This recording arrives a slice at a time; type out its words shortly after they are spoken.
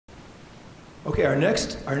Okay, our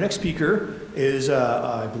next speaker is,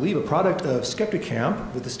 I believe, a product of Skeptic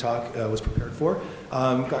Camp that this talk was prepared for.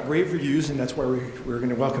 Got great reviews, and that's why we're going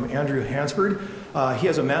to welcome Andrew Hansford. He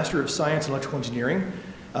has a Master of Science in Electrical Engineering.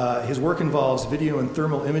 His work involves video and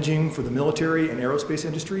thermal imaging for the military and aerospace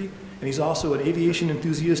industry, and he's also an aviation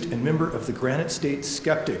enthusiast and member of the Granite State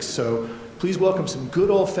Skeptics. So please welcome some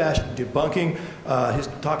good old-fashioned debunking. His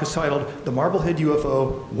talk is titled, "The Marblehead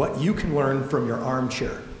UFO, What You Can Learn from Your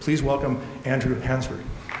Armchair." Please welcome Andrew Hansford.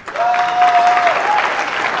 Can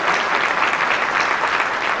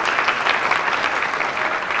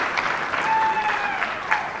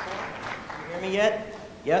you hear me yet?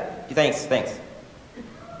 Yep? Thanks.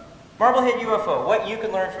 Marblehead UFO, what you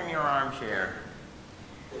can learn from your armchair.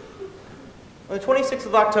 On the 26th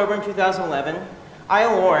of October in 2011, I,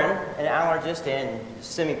 Lauren, an allergist and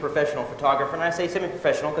semi-professional photographer, and I say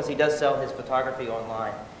semi-professional because he does sell his photography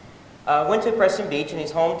online, went to Preston Beach in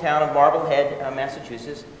his hometown of Marblehead,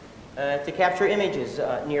 Massachusetts, to capture images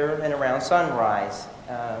near and around sunrise.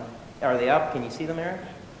 Are they up? Can you see them, Eric?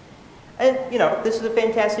 And, you know, this is a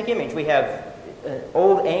fantastic image. We have an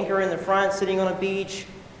old anchor in the front sitting on a beach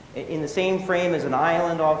in the same frame as an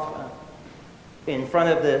island off in front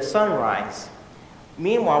of the sunrise.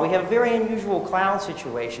 Meanwhile, we have a very unusual cloud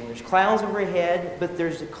situation. There's clouds overhead, but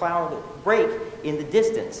there's a cloud break in the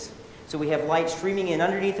distance. So we have light streaming in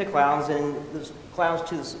underneath the clouds, and the clouds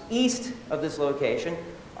to the east of this location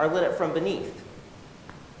are lit up from beneath.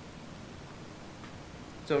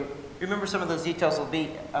 So remember, some of those details will be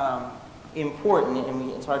important,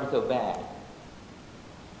 and it's hard to go back.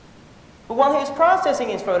 But while he was processing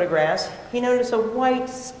his photographs, he noticed a white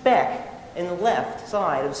speck in the left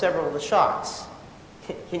side of several of the shots.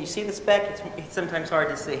 Can you see the speck? It's sometimes hard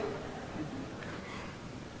to see.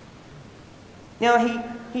 Now,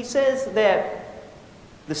 he says that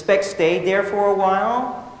the speck stayed there for a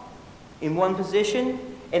while in one position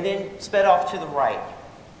and then sped off to the right.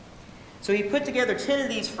 So he put together 10 of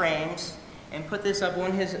these frames and put this up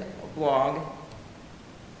on his blog.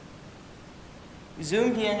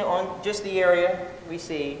 Zoomed in on just the area we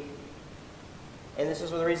see, and this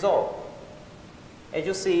is the result. As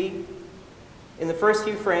you'll see, in the first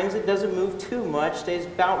few frames, it doesn't move too much, stays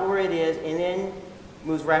about where it is, and then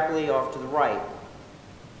moves rapidly off to the right.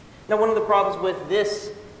 Now, one of the problems with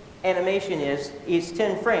this animation is it's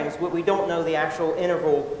 10 frames, but we don't know the actual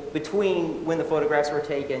interval between when the photographs were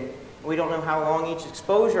taken. We don't know how long each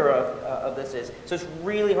exposure of this is. So it's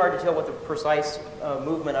really hard to tell what the precise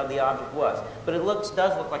movement of the object was. But it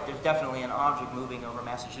does look like there's definitely an object moving over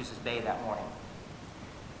Massachusetts Bay that morning.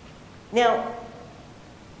 Now,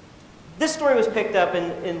 this story was picked up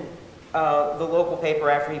in the local paper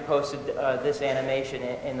after he posted this animation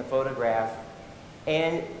and the photograph.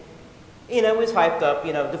 And, you know, it was hyped up,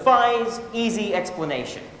 you know, defies easy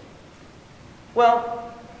explanation.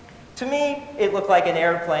 Well, to me, it looked like an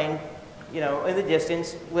airplane, you know, in the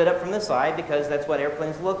distance, lit up from the side, because that's what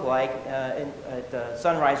airplanes look like at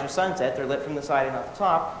sunrise or sunset. They're lit from the side and not the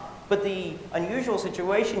top. But the unusual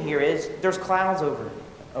situation here is there's clouds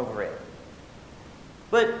over it.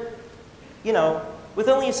 But, you know, with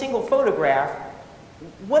only a single photograph,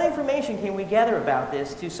 what information can we gather about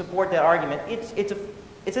this to support that argument?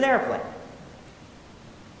 It's an airplane.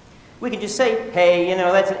 We can just say, hey, you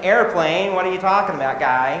know, that's an airplane. What are you talking about,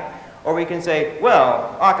 guy? Or we can say,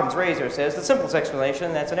 well, Occam's razor says the simplest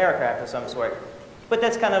explanation, that's an aircraft of some sort. But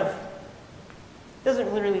that's kind of,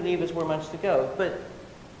 doesn't really leave us where much to go. But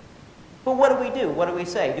what do we do? What do we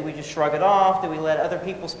say? Do we just shrug it off? Do we let other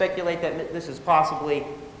people speculate that this is possibly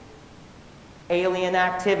alien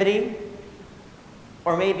activity?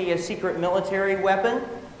 Or maybe a secret military weapon?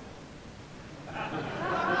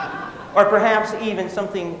 Or perhaps even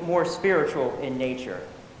something more spiritual in nature?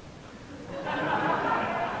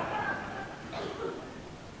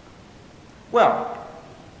 Well,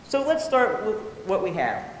 so let's start with what we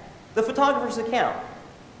have. The photographer's account.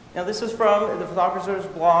 Now, this is from the photographer's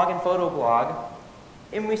blog and photo blog.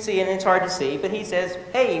 And we see, and it's hard to see, but he says,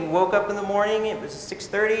 hey, he woke up in the morning, it was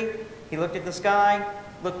 6:30, he looked at the sky,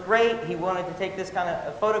 looked great, he wanted to take this kind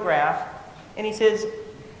of photograph. And he says,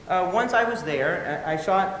 once I was there, I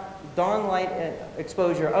shot dawn light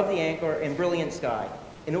exposure of the anchor in brilliant sky.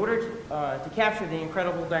 In order to capture the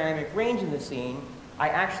incredible dynamic range in the scene, I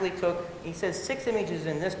actually took, he says, 6 images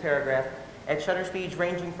in this paragraph at shutter speeds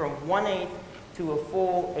ranging from 1/8 to a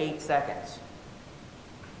full 8 seconds.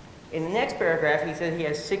 In the next paragraph, he said he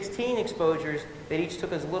has 16 exposures that each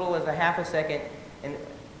took as little as a half a second and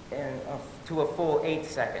to a full 8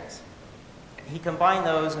 seconds. He combined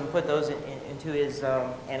those and put those into his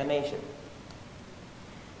animation.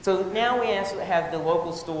 So now we have the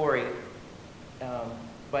local story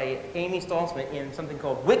by Amy Stolzman in something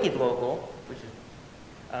called Wicked Local, which is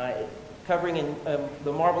covering in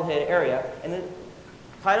the Marblehead area. And the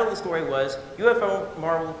title of the story was, UFO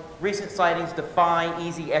Marble Recent Sightings Defy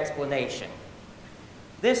Easy Explanation.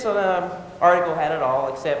 This article had it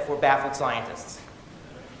all except for baffled scientists.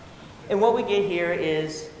 And what we get here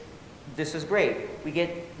is, this is great. We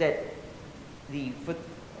get that the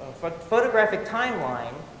photographic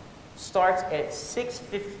timeline starts at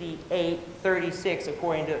 6:58:36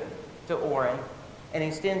 according to Orrin, and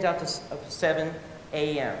extends out to 7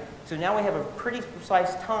 a.m. So now we have a pretty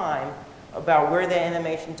precise time about where the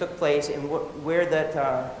animation took place and where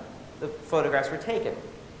the photographs were taken.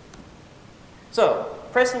 So,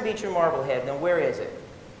 Preston Beach and Marblehead, now where is it?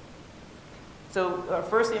 So,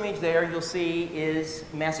 first image there you'll see is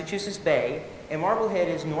Massachusetts Bay, and Marblehead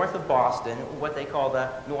is north of Boston, what they call the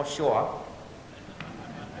North Shore.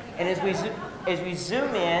 And as we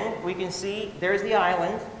zoom in, we can see there's the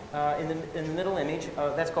island in the middle image.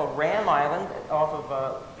 That's called Ram Island off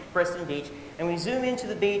of Preston Beach. And we zoom into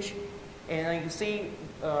the beach, and you can see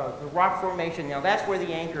the rock formation. Now that's where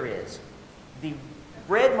the anchor is. The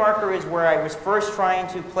red marker is where I was first trying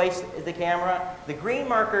to place the camera. The green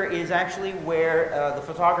marker is actually where the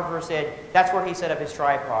photographer said that's where he set up his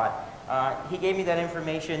tripod. He gave me that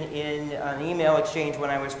information in an email exchange when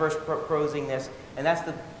I was first proposing this, and that's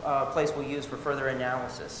the place we'll use for further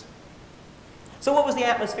analysis. So what was the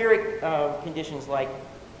atmospheric conditions like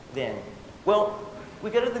then? Well, we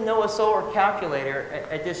go to the NOAA Solar Calculator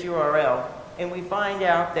at this URL, and we find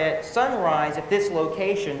out that sunrise at this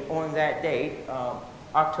location on that date,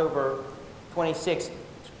 October 26,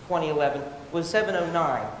 2011, was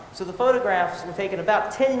 7:09. So the photographs were taken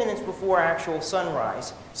about 10 minutes before actual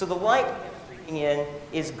sunrise. So the light in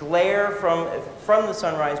is glare from the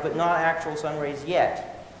sunrise, but not actual sun rays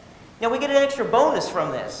yet. Now we get an extra bonus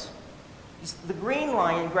from this. The green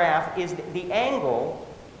line graph is the angle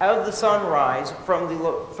of the sunrise from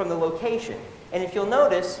the location. And if you'll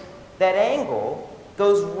notice, that angle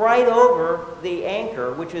goes right over the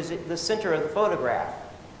anchor, which is the center of the photograph.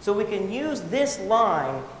 So we can use this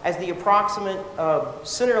line as the approximate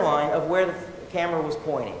center line of where the camera was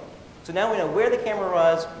pointing. So now we know where the camera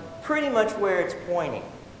was, pretty much where it's pointing.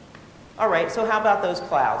 All right, so how about those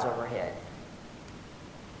clouds overhead?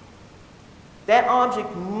 That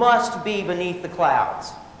object must be beneath the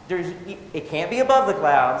clouds. It can't be above the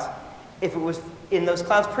clouds. If it was in those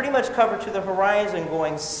clouds, pretty much covered to the horizon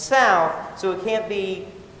going south, so it can't be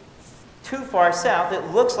too far south. It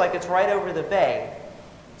looks like it's right over the bay.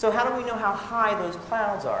 So how do we know how high those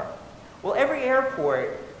clouds are? Well, every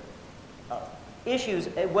airport issues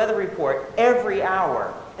a weather report every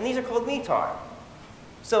hour, and these are called METAR.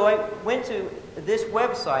 So I went to this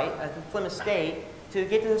website at the Plymouth State to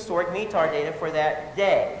get the historic METAR data for that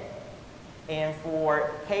day. And for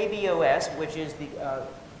KBOS, which is the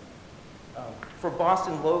for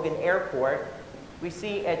Boston Logan Airport, we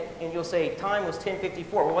see and you'll say time was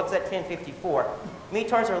 10:54. Well, what's that 10:54?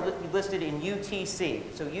 METARs are listed in UTC.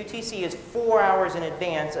 So UTC is 4 hours in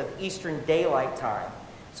advance of Eastern Daylight Time.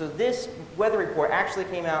 So this weather report actually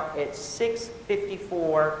came out at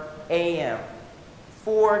 6:54 a.m.,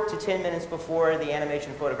 4 to 10 minutes before the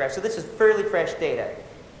animation photograph. So this is fairly fresh data.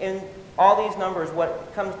 And all these numbers,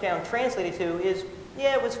 what comes down translated to is,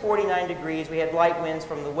 yeah, it was 49 degrees. We had light winds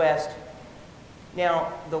from the west.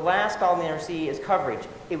 Now, the last column you see is coverage.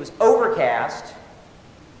 It was overcast.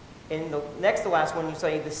 And the next to last one, you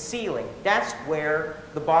say the ceiling. That's where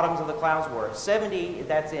the bottoms of the clouds were. 70,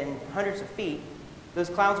 that's in hundreds of feet. Those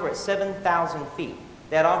clouds were at 7,000 feet.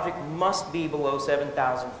 That object must be below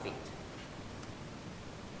 7,000 feet.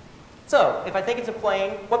 So, if I think it's a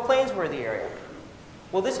plane, what planes were in the area?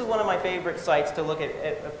 Well, this is one of my favorite sites to look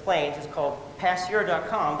at planes. It's called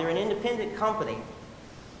Passeur.com. They're an independent company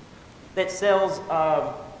that sells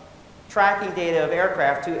tracking data of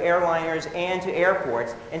aircraft to airliners and to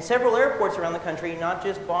airports. And several airports around the country, not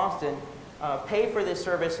just Boston, pay for this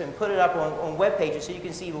service and put it up on web pages so you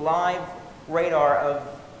can see live radar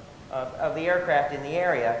of the aircraft in the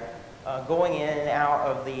area going in and out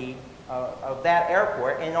of that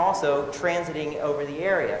airport, and also transiting over the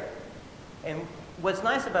area. And what's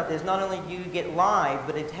nice about this, not only do you get live,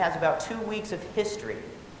 but it has about 2 weeks of history.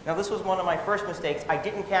 Now, this was one of my first mistakes. I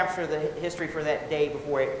didn't capture the history for that day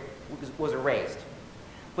before it was erased.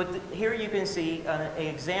 But here you can see an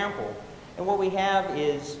example. And what we have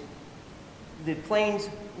is the planes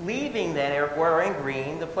leaving that airport are in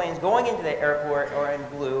green. The planes going into that airport are in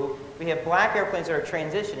blue. We have black airplanes that are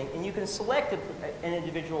transitioning. And you can select an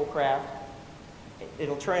individual craft.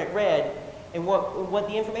 It'll turn it red. And what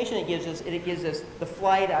the information it gives us the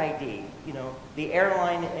flight ID, you know, the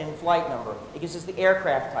airline and flight number. It gives us the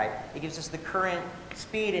aircraft type. It gives us the current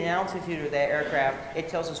speed and altitude of that aircraft. It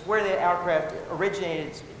tells us where the aircraft originated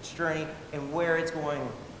its journey and where it's going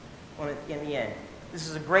in the end. This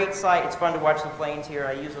is a great site. It's fun to watch the planes here.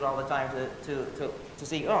 I use it all the time to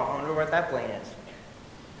see, oh, I wonder what that plane is.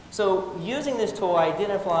 So using this tool, I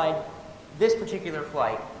identified this particular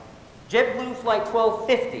flight. JetBlue Flight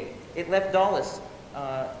 1250. It left Dulles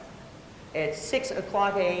at 6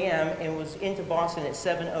 o'clock a.m. and was into Boston at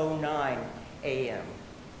 7:09 a.m.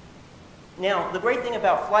 Now, the great thing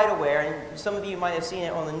about FlightAware, and some of you might have seen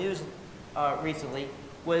it on the news recently,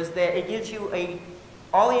 was that it gives you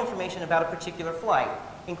all the information about a particular flight,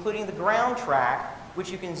 including the ground track, which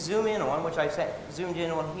you can zoom in on, which I zoomed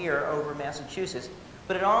in on here over Massachusetts.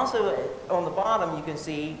 But it also, on the bottom, you can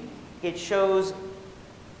see it shows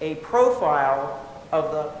a profile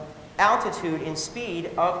of the altitude and speed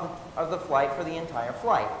of the flight for the entire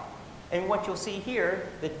flight. And what you'll see here,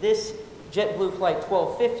 that this JetBlue Flight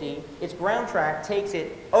 1250, its ground track takes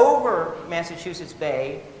it over Massachusetts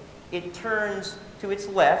Bay, it turns to its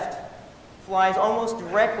left, flies almost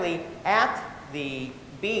directly at the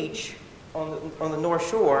beach on the North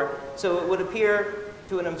Shore, so it would appear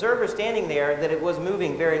to an observer standing there that it was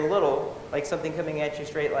moving very little, like something coming at you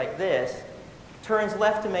straight like this, turns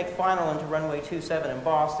left to make final into runway 27 in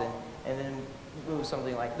Boston, and then moves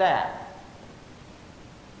something like that.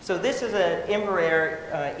 So this is an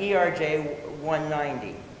Embraer ERJ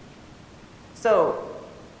 190. So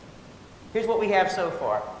here's what we have so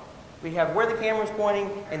far. We have where the camera's pointing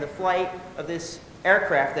and the flight of this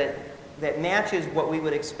aircraft that matches what we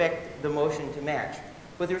would expect the motion to match.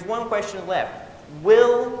 But there's one question left.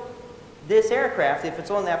 Will this aircraft, if it's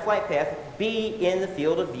on that flight path, be in the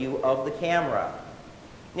field of view of the camera?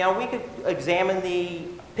 Now, we could examine the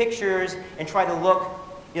pictures and try to look,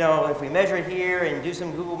 you know, if we measure it here and do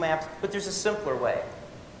some Google Maps, but there's a simpler way.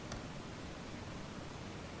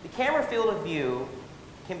 The camera field of view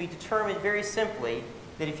can be determined very simply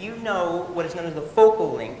that if you know what is known as the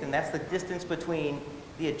focal length, and that's the distance between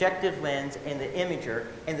the objective lens and the imager,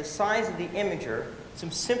 and the size of the imager,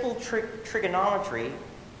 some simple trigonometry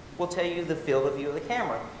will tell you the field of view of the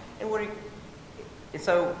camera. And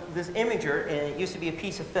so this imager, and it used to be a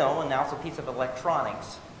piece of film, and now it's a piece of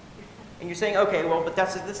electronics. And you're saying, okay, well, but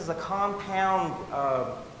this is a compound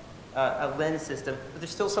a lens system, but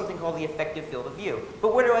there's still something called the effective field of view.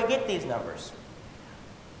 But where do I get these numbers?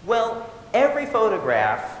 Well, every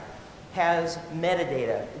photograph has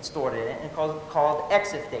metadata stored in it, and called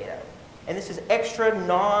EXIF data. And this is extra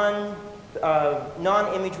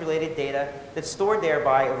non-image related data that's stored there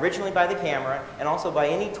originally by the camera and also by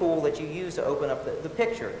any tool that you use to open up the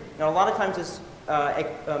picture. Now, a lot of times this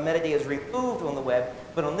metadata is removed on the web,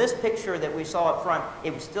 but on this picture that we saw up front,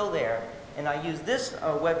 it was still there. And I used this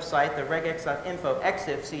website, the regex.info,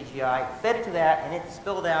 EXIF CGI, fed it to that, and it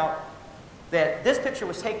spelled out that this picture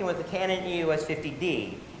was taken with the Canon EOS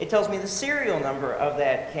 50D. It tells me the serial number of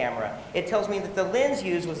that camera. It tells me that the lens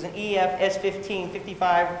used was an EF S15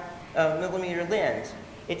 55 millimeter lens.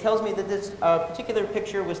 It tells me that this particular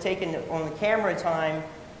picture was taken on the camera time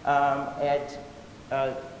at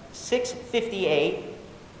 6:58.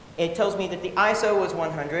 It tells me that the ISO was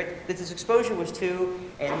 100, that this exposure was 2,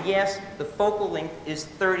 and yes, the focal length is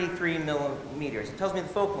 33 millimeters. It tells me the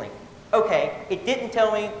focal length. Okay, it didn't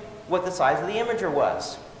tell me what the size of the imager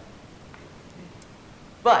was.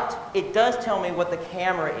 But it does tell me what the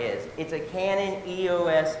camera is. It's a Canon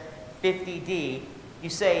EOS 50D. You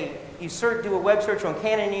do a web search on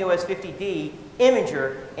Canon EOS 50D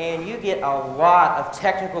imager, and you get a lot of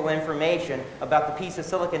technical information about the piece of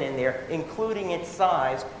silicon in there, including its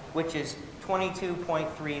size, which is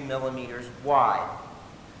 22.3 millimeters wide.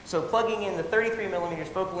 So plugging in the 33 millimeters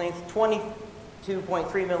focal length,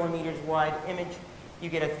 22.3 millimeters wide image, you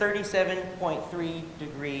get a 37.3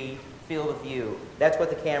 degree field of view. That's what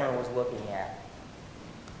the camera was looking at.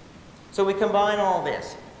 So we combine all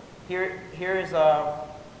this. Here is our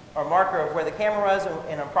marker of where the camera was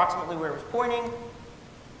and approximately where it was pointing.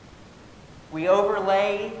 We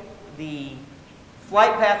overlay the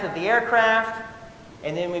flight path of the aircraft,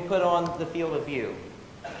 and then we put on the field of view.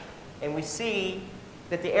 And we see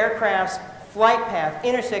that the aircraft's flight path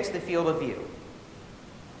intersects the field of view.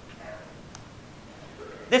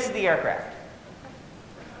 This is the aircraft.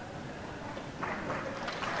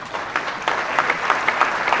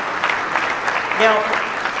 Now,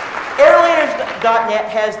 Airliners.net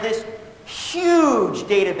has this huge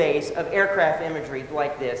database of aircraft imagery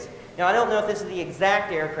like this. Now, I don't know if this is the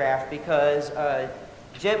exact aircraft because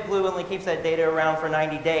JetBlue only keeps that data around for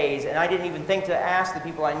 90 days, and I didn't even think to ask the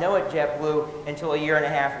people I know at JetBlue until a year and a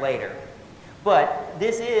half later. But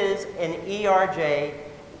this is an ERJ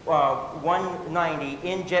 190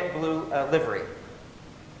 in JetBlue livery.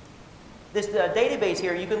 This database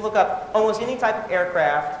here, you can look up almost any type of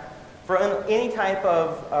aircraft for any type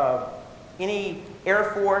of any Air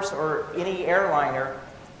Force or any airliner,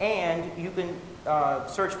 and you can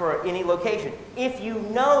search for any location. If you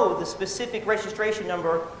know the specific registration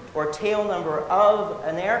number or tail number of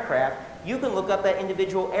an aircraft, you can look up that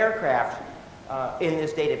individual aircraft in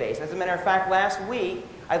this database. As a matter of fact, last week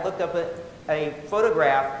I looked up a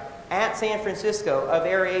photograph at San Francisco of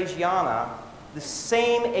Air Asiana, the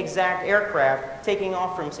same exact aircraft taking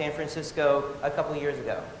off from San Francisco a couple years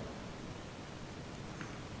ago.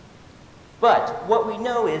 But what we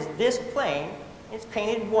know is this plane, it's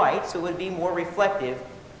painted white so it would be more reflective,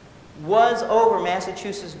 was over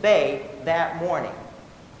Massachusetts Bay that morning.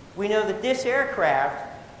 We know that this aircraft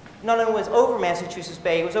not only was over Massachusetts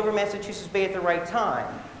Bay, it was over Massachusetts Bay at the right time.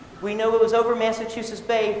 We know it was over Massachusetts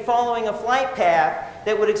Bay following a flight path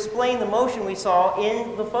that would explain the motion we saw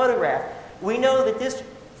in the photograph. We know that this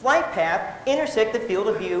flight path intersected the field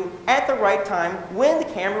of view at the right time when the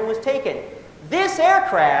camera was taken. This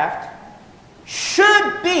aircraft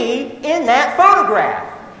should be in that photograph.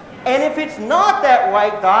 And if it's not that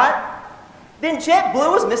white dot, then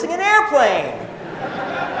JetBlue is missing an airplane.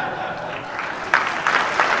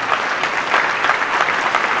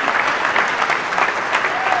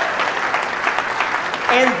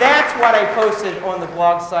 And that's what I posted on the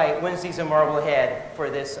blog site, Wednesdays in Marblehead, for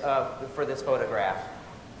this photograph.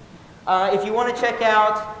 If you want to check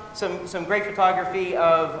out some great photography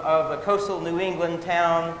of a coastal New England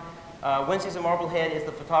town, Wednesdays in Marblehead is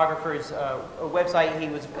the photographer's website. He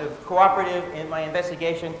was cooperative in my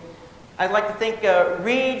investigation. I'd like to thank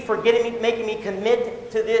Reed for making me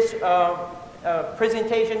commit to this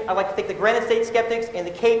presentation. I'd like to thank the Granite State Skeptics and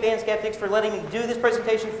the Cape Ann Skeptics for letting me do this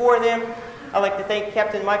presentation for them. I'd like to thank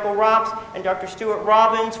Captain Michael Rops and Dr. Stuart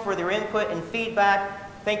Robbins for their input and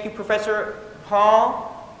feedback. Thank you, Professor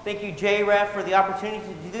Hall. Thank you, JREF, for the opportunity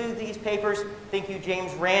to do these papers. Thank you,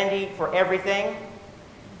 James Randi, for everything.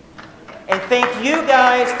 And thank you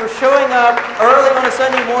guys for showing up early on a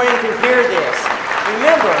Sunday morning to hear this.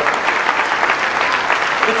 Remember,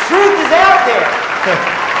 the truth is out there,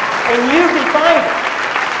 and you can find it.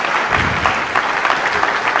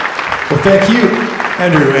 Well, thank you,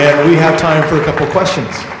 Andrew, and we have time for a couple of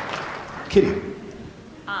questions. Kitty.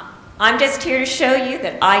 I'm just here to show you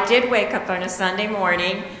that I did wake up on a Sunday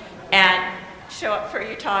morning and show up for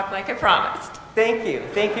your talk like I promised. Thank you.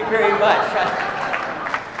 Thank you very much.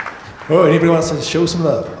 Oh, anybody wants to show some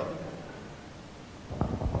love?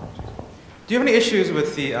 Do you have any issues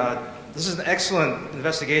with the, this is an excellent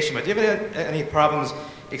investigation, but do you have any problems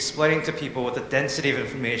explaining to people with the density of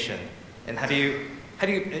information? And do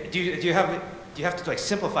you have to like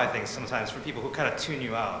simplify things sometimes for people who kind of tune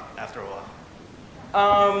you out after a while?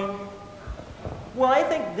 Well, I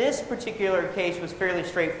think this particular case was fairly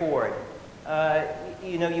straightforward.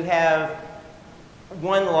 You know, you have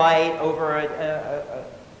one light over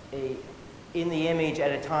in the image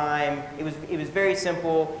at a time. It was very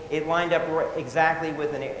simple. It lined up exactly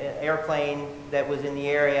with an airplane that was in the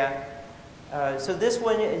area. So this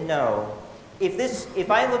one, no. If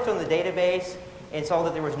I looked on the database and saw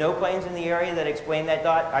that there was no planes in the area that explained that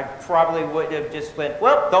dot, I probably would have just went,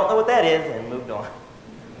 well, don't know what that is, and moved on.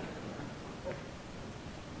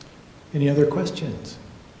 Any other questions?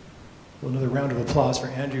 Well, another round of applause for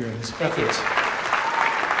Andrew and his efforts. Thank you.